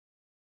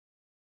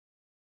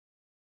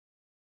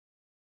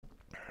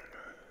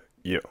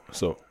Yeah,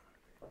 so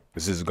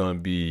this is going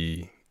to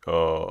be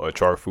a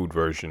Chartfood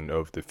version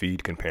of the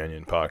Feed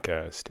Companion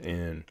podcast,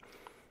 and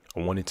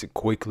I wanted to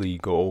quickly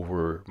go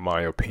over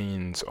my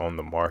opinions on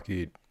the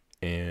market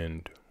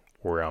and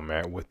where I'm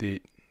at with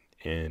it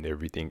and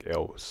everything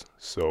else.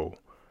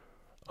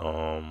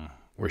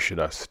 Where should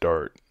I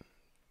start?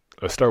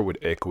 Let's start with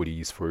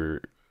equities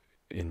for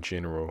in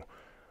general.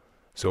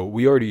 So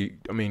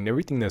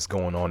everything that's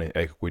going on in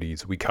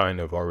equities, we kind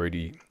of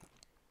already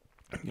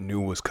knew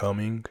was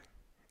coming.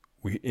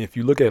 If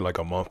you look at like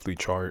a monthly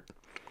chart,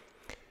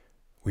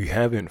 we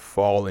haven't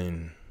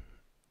fallen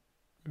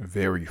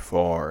very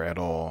far at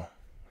all,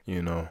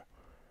 you know.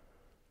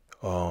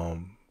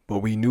 But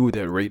we knew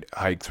that rate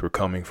hikes were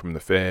coming from the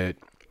Fed,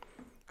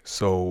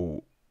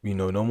 so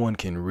no one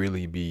can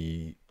really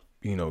be,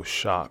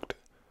 shocked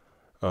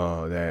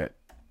that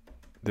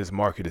this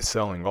market is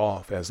selling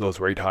off as those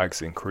rate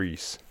hikes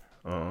increase.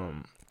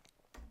 Um,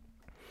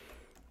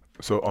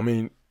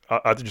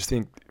 I just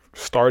think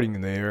starting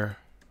there,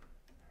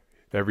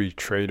 every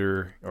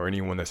trader or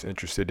anyone that's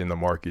interested in the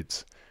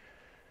markets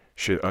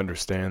should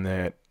understand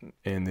that,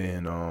 and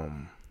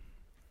then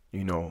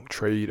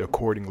trade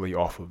accordingly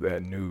off of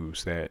that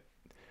news that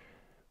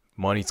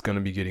money's going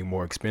to be getting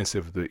more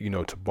expensive.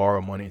 To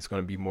borrow money is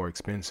going to be more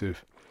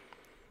expensive.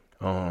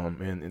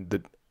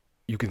 And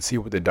you can see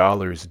what the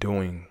dollar is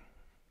doing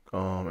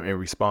in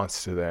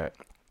response to that.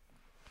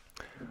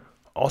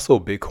 Also,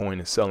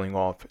 Bitcoin is selling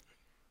off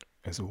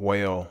as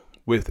well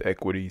with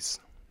equities,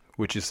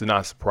 which is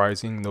not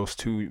surprising. Those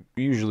two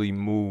usually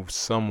move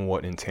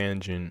somewhat in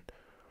tangent.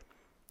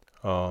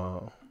 Uh,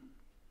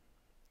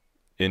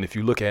 and if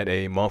you look at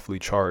a monthly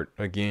chart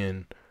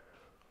again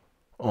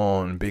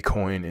on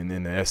Bitcoin and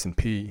then the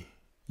S&P,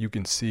 you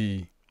can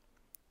see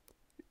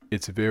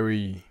it's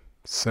very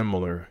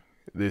similar.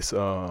 This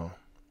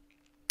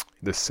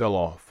sell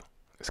off,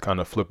 this kind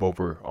of flip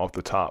over off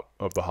the top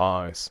of the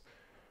highs.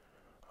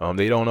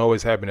 They don't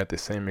always happen at the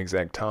same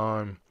exact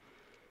time.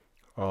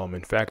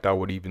 In fact, I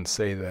would even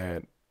say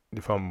that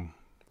if I'm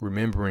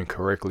remembering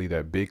correctly,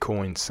 that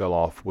Bitcoin sell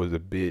off was a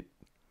bit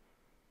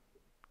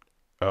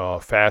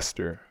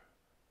faster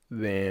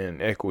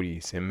than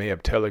equities. It may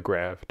have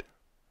telegraphed,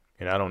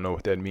 and I don't know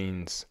what that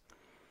means.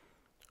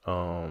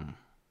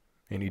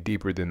 Any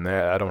deeper than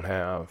that, I don't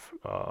have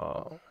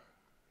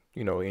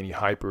any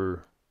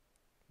hyper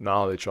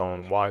knowledge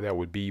on why that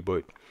would be,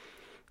 but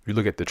if you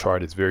look at the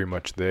chart, it's very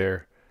much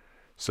there.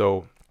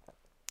 So,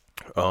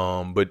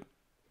 but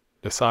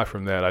aside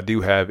from that, I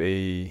do have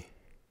a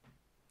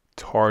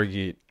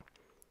target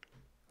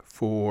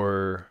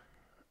for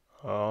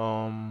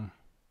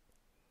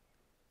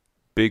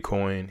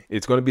Bitcoin.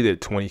 It's going to be the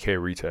 20K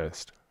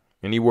retest,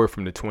 anywhere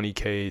from the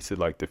 20K to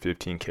like the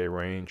 15K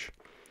range.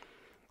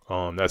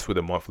 That's where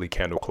the monthly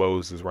candle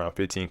closed is around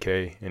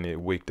 15K, and it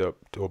wicked up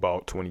to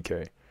about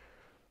 20K.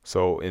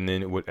 So, and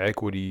then with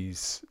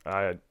equities,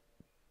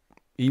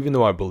 even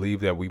though I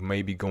believe that we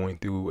may be going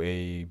through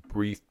a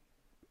brief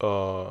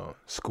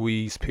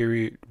squeeze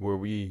period where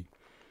we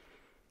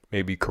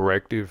may be a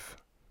corrective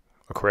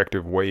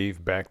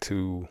wave back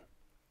to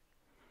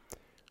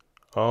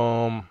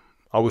I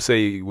would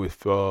say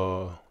with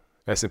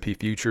S&P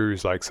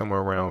futures like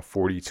somewhere around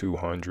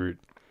 4,200.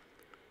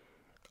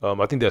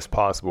 I think that's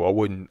possible.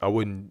 I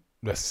wouldn't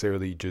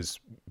necessarily just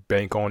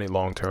bank on it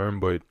long term,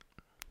 but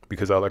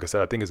because like I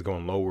said, I think it's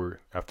going lower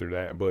after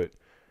that. But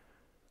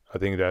I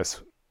think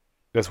that's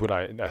what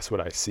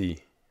I see,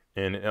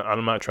 and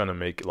I'm not trying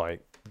to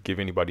give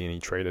anybody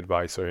any trade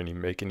advice or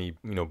make any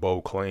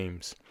bold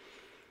claims.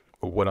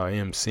 But what I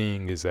am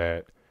seeing is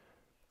that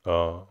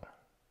uh,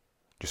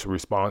 just a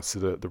response to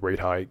the rate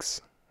hikes,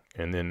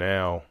 and then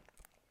now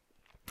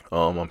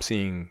I'm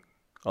seeing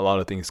a lot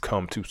of things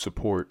come to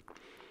support.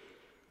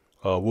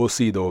 We'll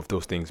see though if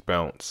those things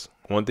bounce.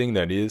 One thing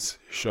that is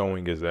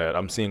showing is that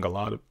I'm seeing a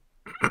lot of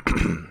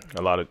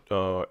a lot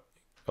of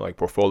like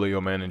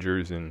portfolio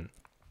managers, and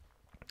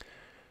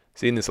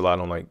seeing this a lot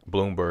on like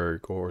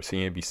Bloomberg or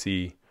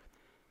CNBC.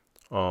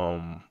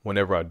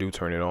 Whenever I do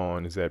turn it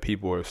on, is that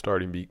people are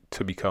starting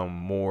to become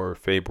more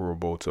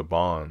favorable to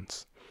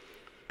bonds,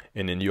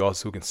 and then you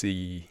also can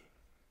see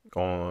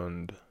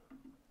on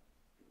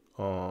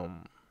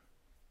um,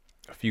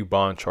 a few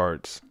bond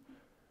charts.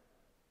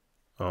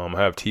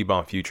 I have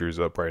T-bond futures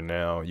up right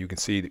now. You can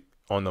see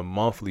on the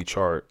monthly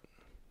chart,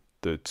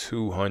 the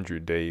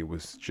 200 day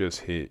was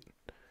just hit.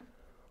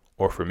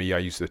 Or for me, I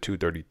use the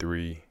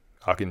 233.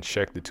 I can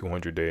check the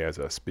 200 day as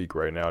I speak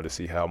right now to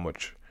see how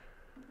much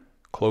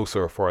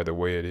closer or farther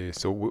away it is.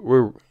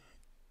 So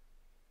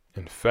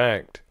in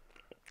fact,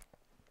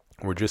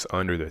 we're just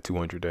under the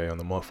 200 day on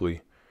the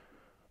monthly.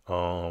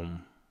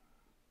 Um,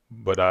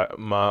 but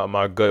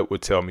my gut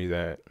would tell me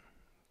that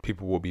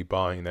people will be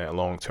buying that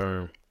long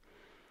term.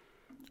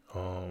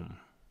 Um,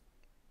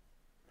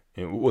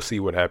 and we'll see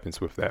what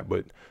happens with that.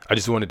 But I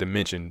just wanted to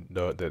mention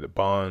that the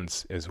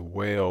bonds as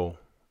well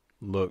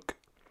look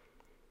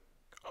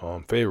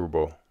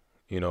favorable.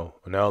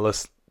 Now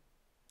let's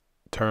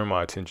turn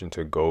my attention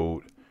to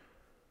gold.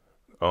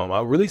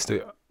 I released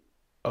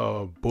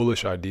a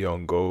bullish idea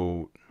on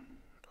gold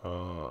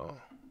Uh,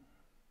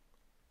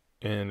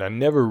 and I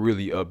never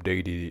really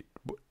updated it.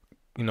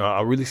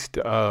 I released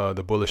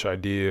the bullish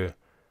idea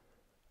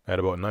at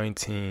about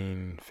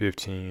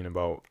 1915,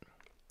 about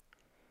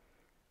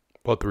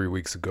 3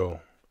 weeks ago,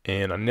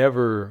 and I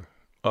never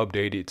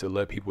updated to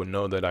let people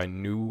know that I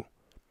knew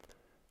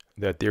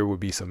that there would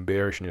be some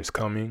bearishness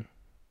coming,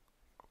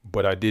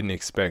 but I didn't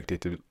expect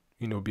it to,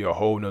 be a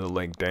whole nother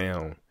leg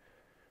down.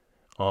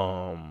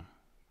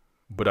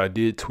 But I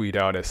did tweet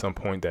out at some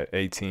point that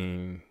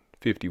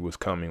 1850 was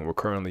coming. We're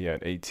currently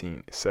at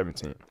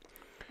 1817.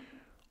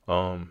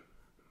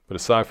 But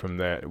aside from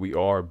that, we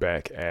are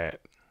back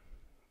at.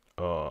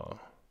 I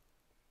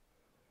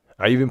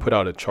even put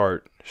out a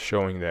chart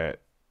showing that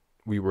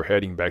we were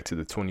heading back to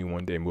the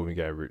 21-day moving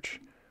average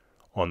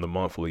on the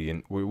monthly,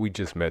 and we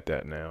just met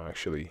that now,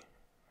 actually.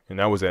 And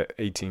that was at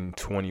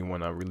 1820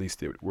 when I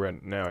released it. We're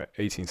now at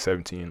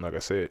 1817, like I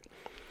said.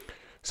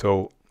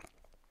 So,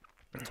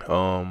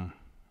 but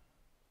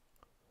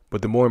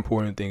the more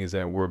important thing is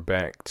that we're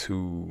back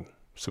to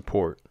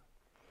support.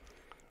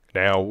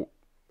 Now,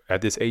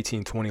 at this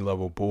 1820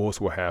 level, bulls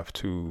will have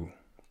to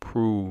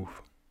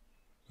prove,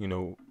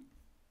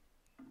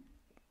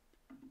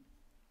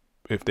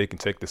 if they can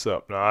take this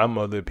up. Now, I'm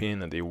of the opinion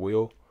that they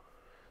will,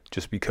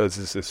 just because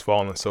this is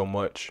falling so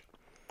much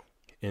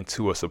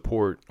into a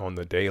support on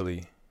the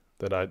daily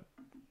that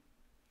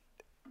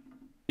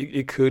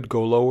it could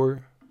go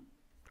lower,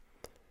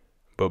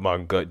 but my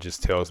gut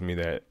just tells me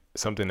that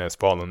something that's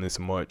fallen this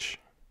much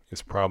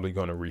is probably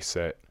going to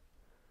reset.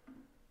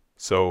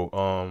 So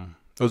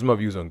those are my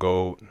views on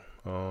gold.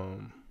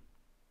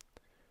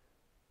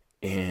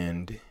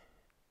 And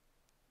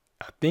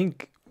I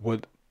think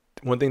one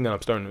thing that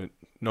I'm starting to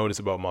notice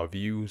about my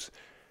views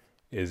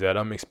is that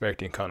I'm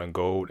expecting kind of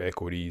gold,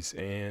 equities,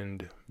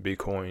 and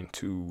Bitcoin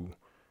to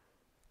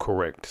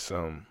correct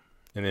some,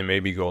 and then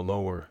maybe go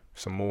lower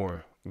some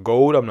more.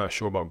 Gold, I'm not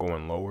sure about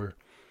going lower,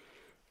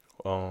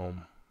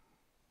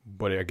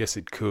 but I guess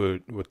it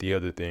could with the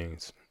other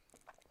things.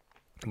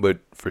 But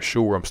for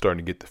sure, I'm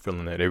starting to get the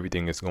feeling that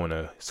everything is going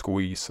to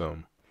squeeze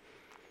some,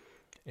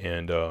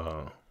 and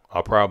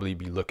I'll probably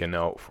be looking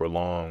out for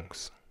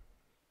longs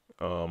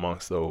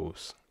amongst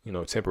those,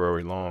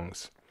 temporary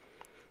longs,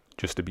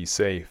 just to be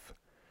safe.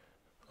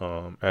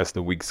 As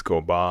the weeks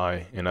go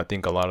by, and I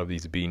think a lot of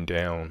these beaten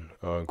down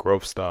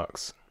growth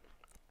stocks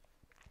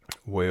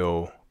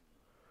will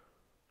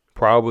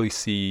probably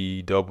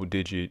see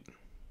double-digit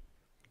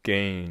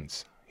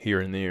gains here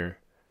and there,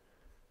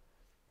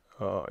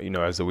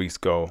 as the weeks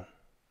go.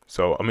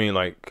 So, I mean,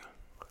 like,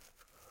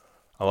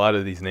 a lot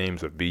of these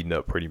names are beaten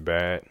up pretty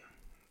bad,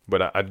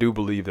 but I do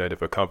believe that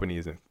if a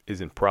company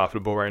isn't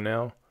profitable right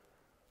now,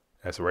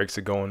 as rates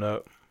are going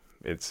up,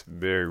 it's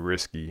very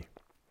risky.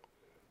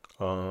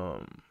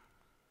 And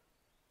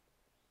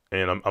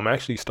I'm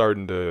actually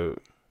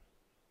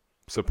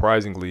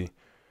surprisingly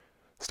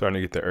starting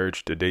to get the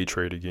urge to day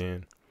trade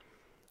again.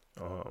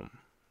 I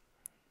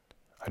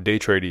day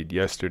traded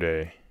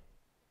yesterday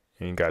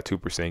and got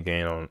 2%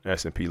 gain on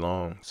S&P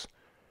longs.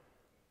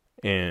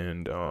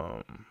 And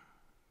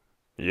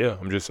yeah,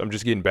 I'm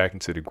just getting back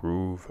into the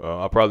groove.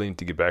 I'll probably need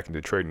to get back into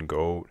trading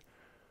gold.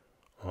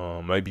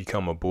 Might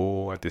become a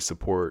bull at this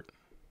support,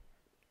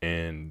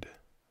 and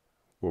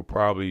we'll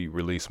probably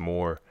release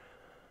more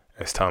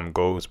as time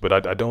goes.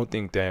 But I don't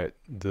think that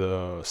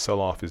the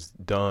sell-off is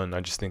done.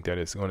 I just think that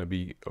it's going to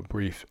be a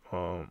brief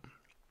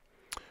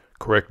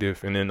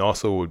corrective. And then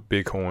also with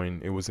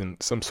Bitcoin, it was in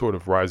some sort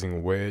of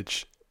rising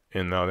wedge,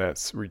 and now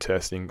that's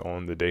retesting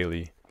on the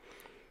daily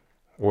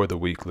or the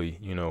weekly,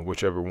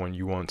 whichever one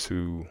you want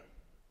to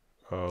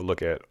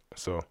look at.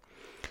 So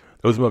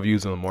those are my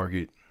views on the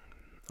market.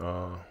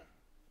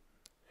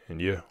 And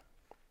yeah,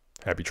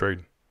 happy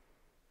trading.